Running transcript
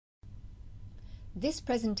This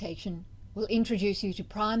presentation will introduce you to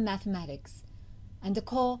prime mathematics and the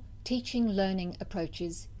core teaching-learning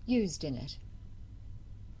approaches used in it.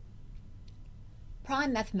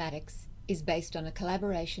 Prime mathematics is based on a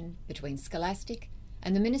collaboration between Scholastic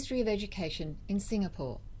and the Ministry of Education in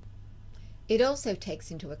Singapore. It also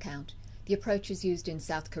takes into account the approaches used in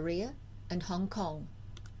South Korea and Hong Kong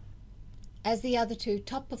as the other two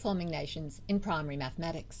top-performing nations in primary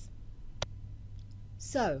mathematics.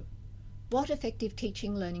 So, what effective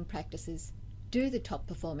teaching-learning practices do the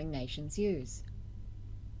top-performing nations use?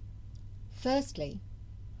 Firstly,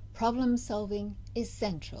 problem solving is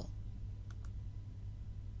central.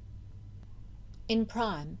 In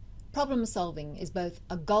prime, problem solving is both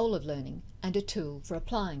a goal of learning and a tool for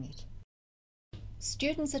applying it.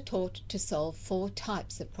 Students are taught to solve 4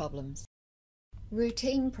 types of problems.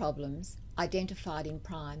 Routine problems, identified in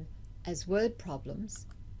prime as word problems,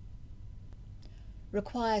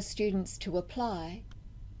 require students to apply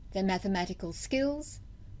their mathematical skills,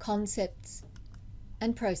 concepts,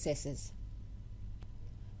 and processes.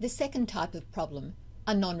 The second type of problem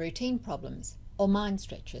are non-routine problems, or mind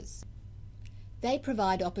stretchers. They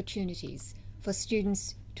provide opportunities for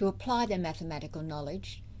students to apply their mathematical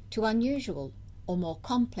knowledge to unusual or more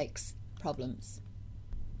complex problems,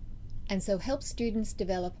 and so help students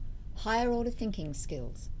develop higher-order thinking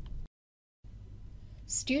skills.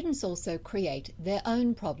 Students also create their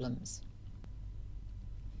own problems.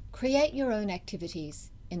 Create your own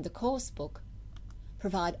activities in the course book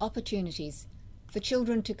provide opportunities for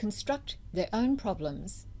children to construct their own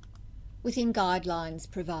problems within guidelines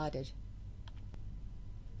provided.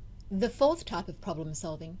 The fourth type of problem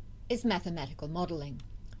solving is mathematical modelling,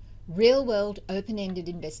 real-world open-ended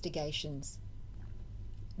investigations.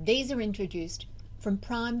 These are introduced from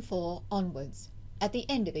Prime 4 onwards at the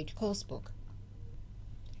end of each course book.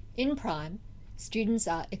 In Prime, students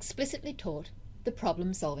are explicitly taught the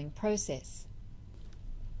problem-solving process.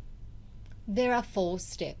 There are 4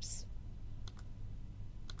 steps: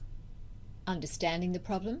 understanding the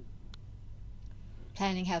problem,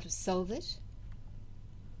 planning how to solve it,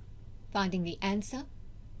 finding the answer,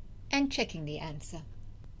 and checking the answer.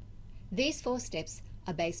 These 4 steps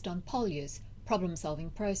are based on Polya's problem-solving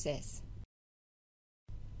process.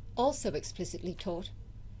 Also explicitly taught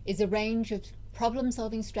is a range of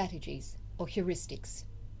problem-solving strategies or heuristics.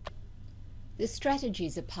 The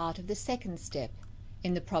strategies are part of the second step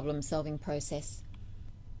in the problem-solving process,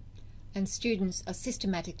 and students are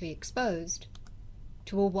systematically exposed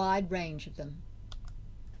to a wide range of them.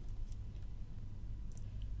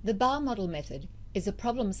 The bar model method is a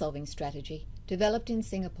problem-solving strategy developed in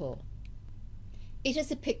Singapore. It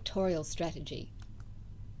is a pictorial strategy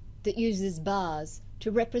that uses bars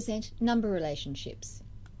to represent number relationships.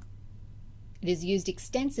 It is used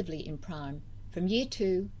extensively in prime from Year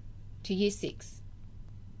 2 to Year 6.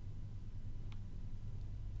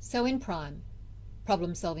 So in prime,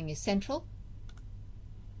 problem solving is central,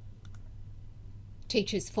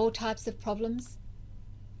 teaches 4 types of problems,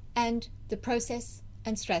 and the process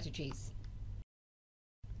and strategies.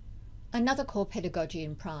 Another core pedagogy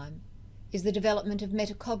in prime is the development of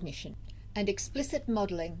metacognition and explicit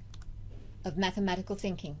modelling of mathematical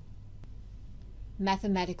thinking.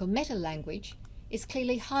 Mathematical meta-language is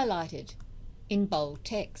clearly highlighted in bold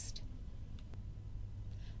text,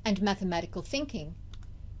 and mathematical thinking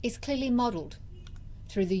is clearly modelled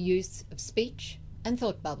through the use of speech and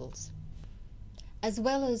thought bubbles. As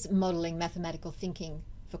well as modelling mathematical thinking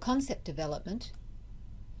for concept development,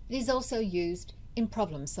 it is also used in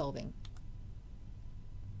problem solving.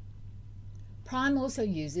 Prime also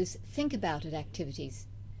uses think about it activities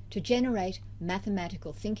to generate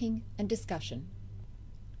mathematical thinking and discussion.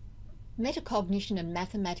 Metacognition and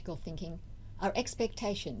mathematical thinking are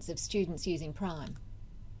expectations of students using prime.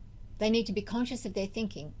 They need to be conscious of their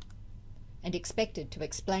thinking and expected to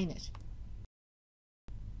explain it.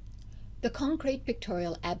 The concrete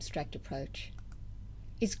pictorial abstract approach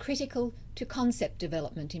is critical to concept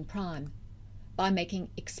development in prime by making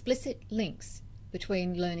explicit links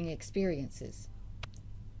between learning experiences.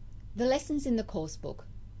 The lessons in the course book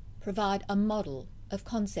provide a model of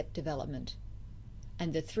concept development,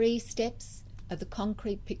 and the 3 steps of the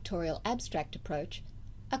concrete pictorial abstract approach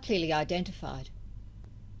are clearly identified.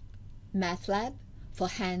 MathLab for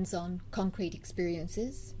hands-on concrete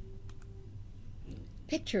experiences,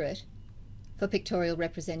 Picture It for pictorial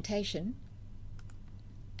representation,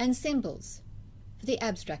 and Symbols for the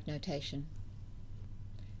abstract notation.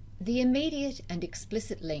 The immediate and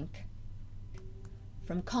explicit link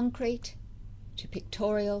from concrete to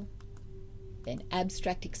pictorial, then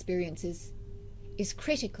abstract experiences is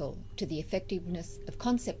critical to the effectiveness of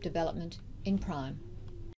concept development in prime.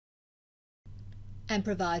 and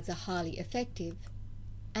provides a highly effective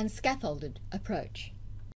and scaffolded approach.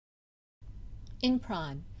 In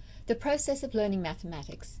Prime, the process of learning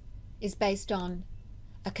mathematics is based on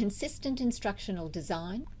a consistent instructional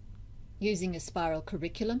design using a spiral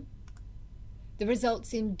curriculum that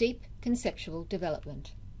results in deep conceptual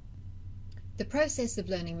development. The process of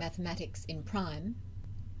learning mathematics in Prime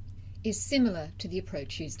is similar to the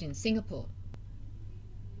approach used in Singapore.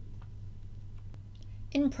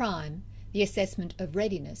 In Prime, the assessment of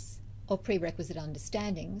readiness, or prerequisite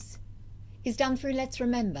understandings, is done through Let's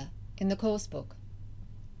Remember in the course book.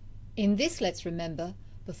 In this Let's Remember,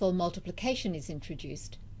 before multiplication is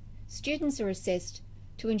introduced, students are assessed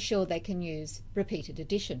to ensure they can use repeated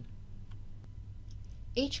addition.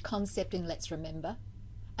 Each concept in Let's Remember,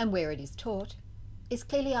 and where it is taught, is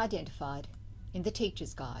clearly identified in the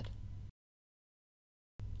Teacher's Guide.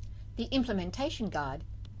 The Implementation Guide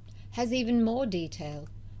has even more detail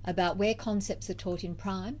about where concepts are taught in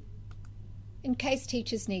Prime, in case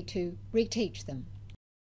teachers need to reteach them.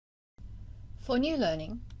 For new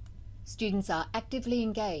learning, students are actively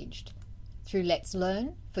engaged through Let's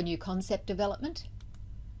Learn for new concept development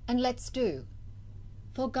and Let's Do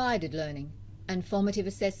for guided learning and formative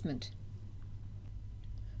assessment.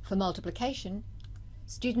 For multiplication,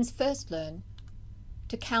 students first learn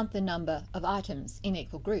to count the number of items in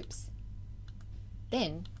equal groups,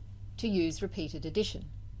 then to use repeated addition.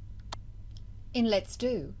 In Let's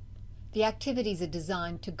Do, the activities are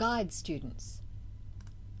designed to guide students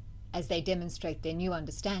as they demonstrate their new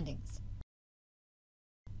understandings.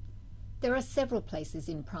 There are several places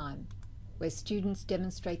in Prime where students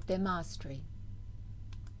demonstrate their mastery.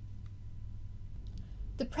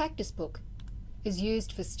 The practice book is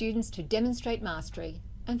used for students to demonstrate mastery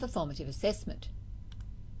and for formative assessment.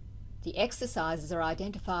 The exercises are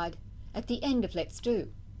identified at the end of Let's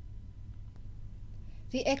Do.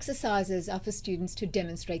 The exercises are for students to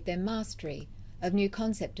demonstrate their mastery of new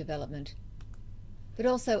concept development, but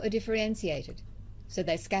also are differentiated, so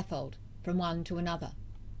they scaffold from one to another.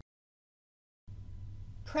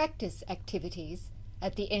 Practice activities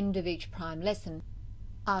at the end of each Prime lesson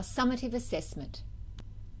are summative assessment.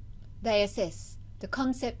 They assess the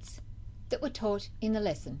concepts that were taught in the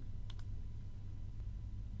lesson.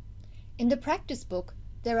 In the practice book,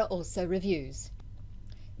 there are also reviews.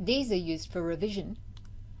 These are used for revision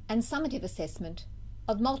and summative assessment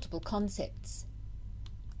of multiple concepts.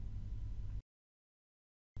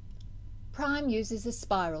 Prime uses a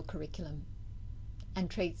spiral curriculum and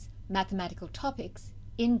treats mathematical topics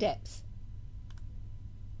in depth.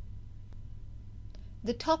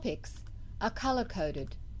 The topics are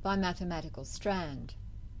colour-coded by mathematical strand.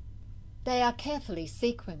 They are carefully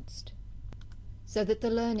sequenced so that the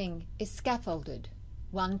learning is scaffolded,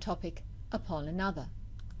 one topic upon another.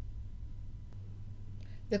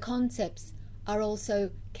 The concepts are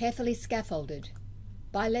also carefully scaffolded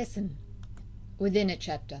by lesson within a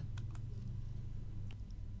chapter.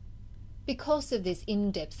 Because of this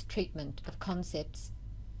in-depth treatment of concepts,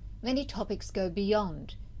 many topics go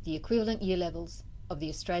beyond the equivalent year levels of the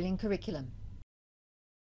Australian curriculum.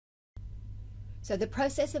 So the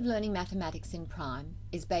process of learning mathematics in Prime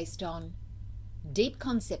is based on deep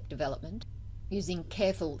concept development using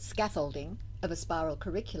careful scaffolding of a spiral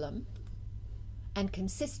curriculum and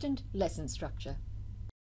consistent lesson structure.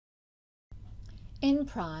 In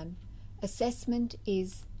Prime, assessment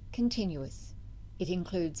is continuous. It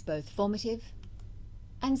includes both formative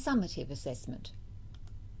and summative assessment.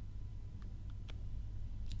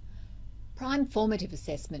 Prime formative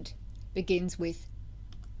assessment begins with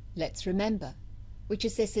Let's Remember, which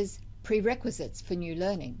assesses prerequisites for new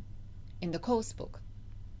learning in the course book.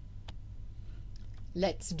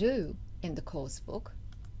 Let's Do in the course book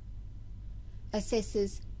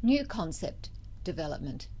assesses new concept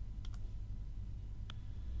development.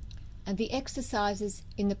 And the exercises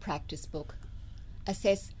in the practice book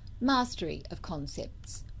assess mastery of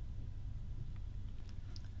concepts.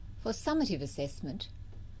 For summative assessment,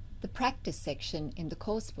 the practice section in the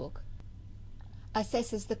course book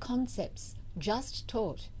assesses the concepts just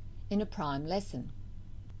taught in a Prime lesson.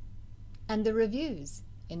 And the reviews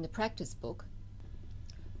in the practice book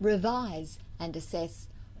revise and assess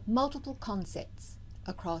multiple concepts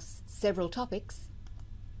across several topics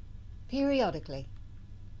periodically.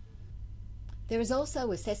 There is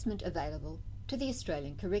also assessment available to the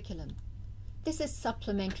Australian curriculum. This is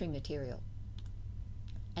supplementary material,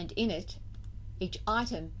 and in it, each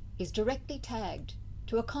item is directly tagged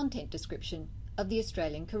to a content description of the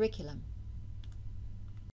Australian curriculum.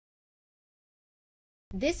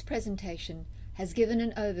 This presentation has given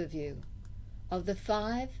an overview of the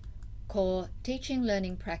 5 core teaching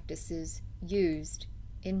learning practices used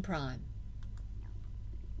in Prime.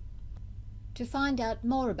 To find out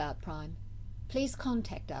more about Prime, please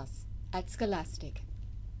contact us at Scholastic.